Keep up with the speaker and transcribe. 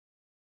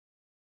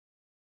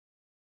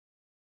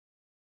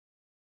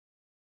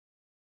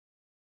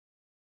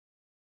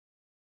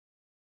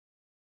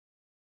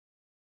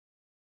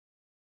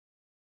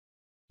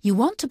You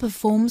want to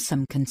perform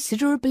some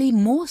considerably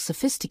more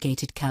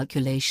sophisticated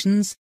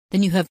calculations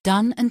than you have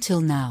done until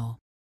now.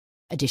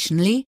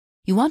 Additionally,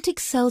 you want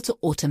Excel to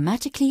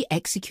automatically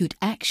execute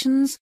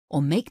actions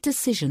or make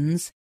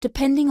decisions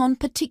depending on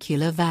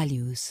particular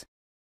values.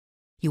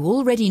 You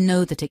already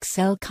know that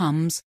Excel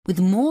comes with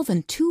more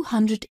than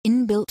 200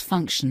 inbuilt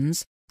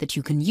functions that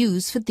you can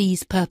use for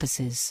these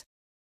purposes.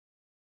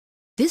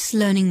 This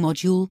learning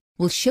module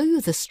will show you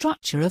the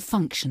structure of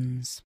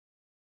functions.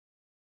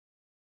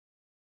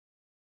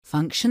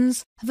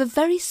 Functions have a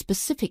very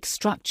specific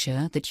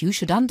structure that you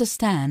should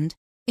understand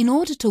in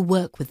order to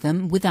work with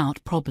them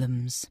without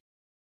problems.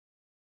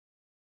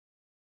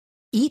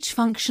 Each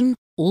function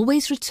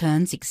always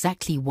returns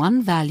exactly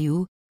one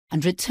value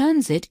and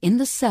returns it in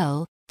the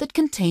cell that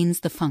contains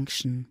the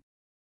function.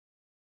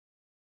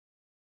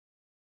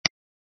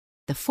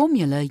 The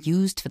formula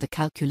used for the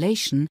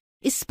calculation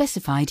is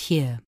specified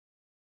here.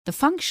 The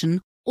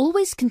function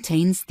always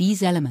contains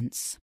these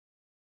elements: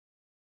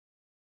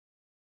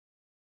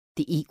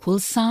 the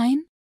equals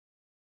sign,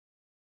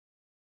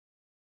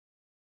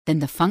 then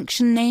the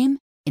function name,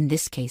 in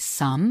this case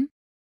sum,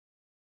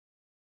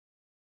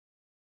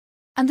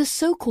 and the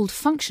so-called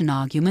function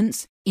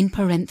arguments in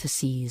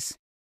parentheses.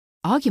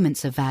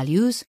 Arguments are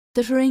values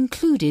that are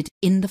included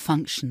in the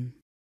function.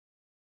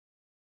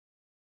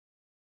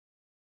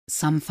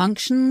 Some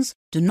functions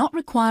do not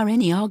require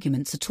any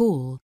arguments at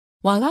all,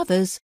 while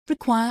others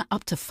require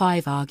up to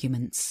 5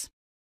 arguments.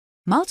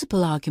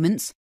 Multiple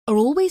arguments are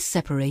always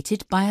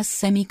separated by a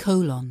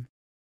semicolon.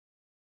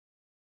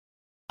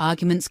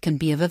 Arguments can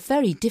be of a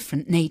very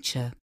different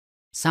nature.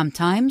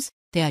 Sometimes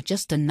they are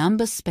just a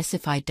number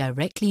specified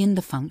directly in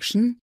the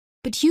function,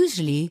 but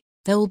usually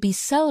there will be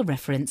cell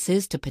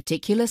references to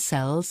particular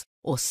cells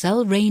or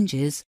cell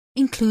ranges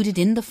included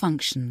in the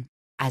function,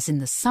 as in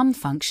the sum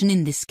function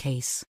in this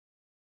case.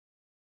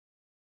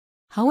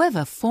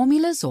 However,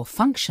 formulas or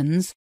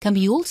functions can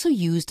be also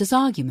used as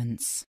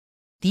arguments.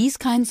 These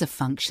kinds of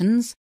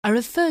functions are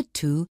referred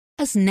to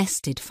as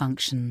nested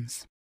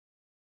functions.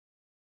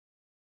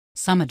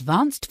 Some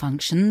advanced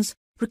functions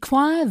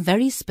require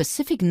very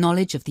specific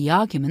knowledge of the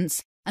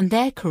arguments and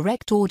their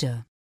correct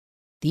order.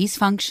 These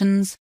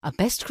functions are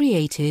best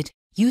created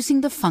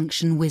using the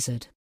function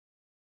wizard.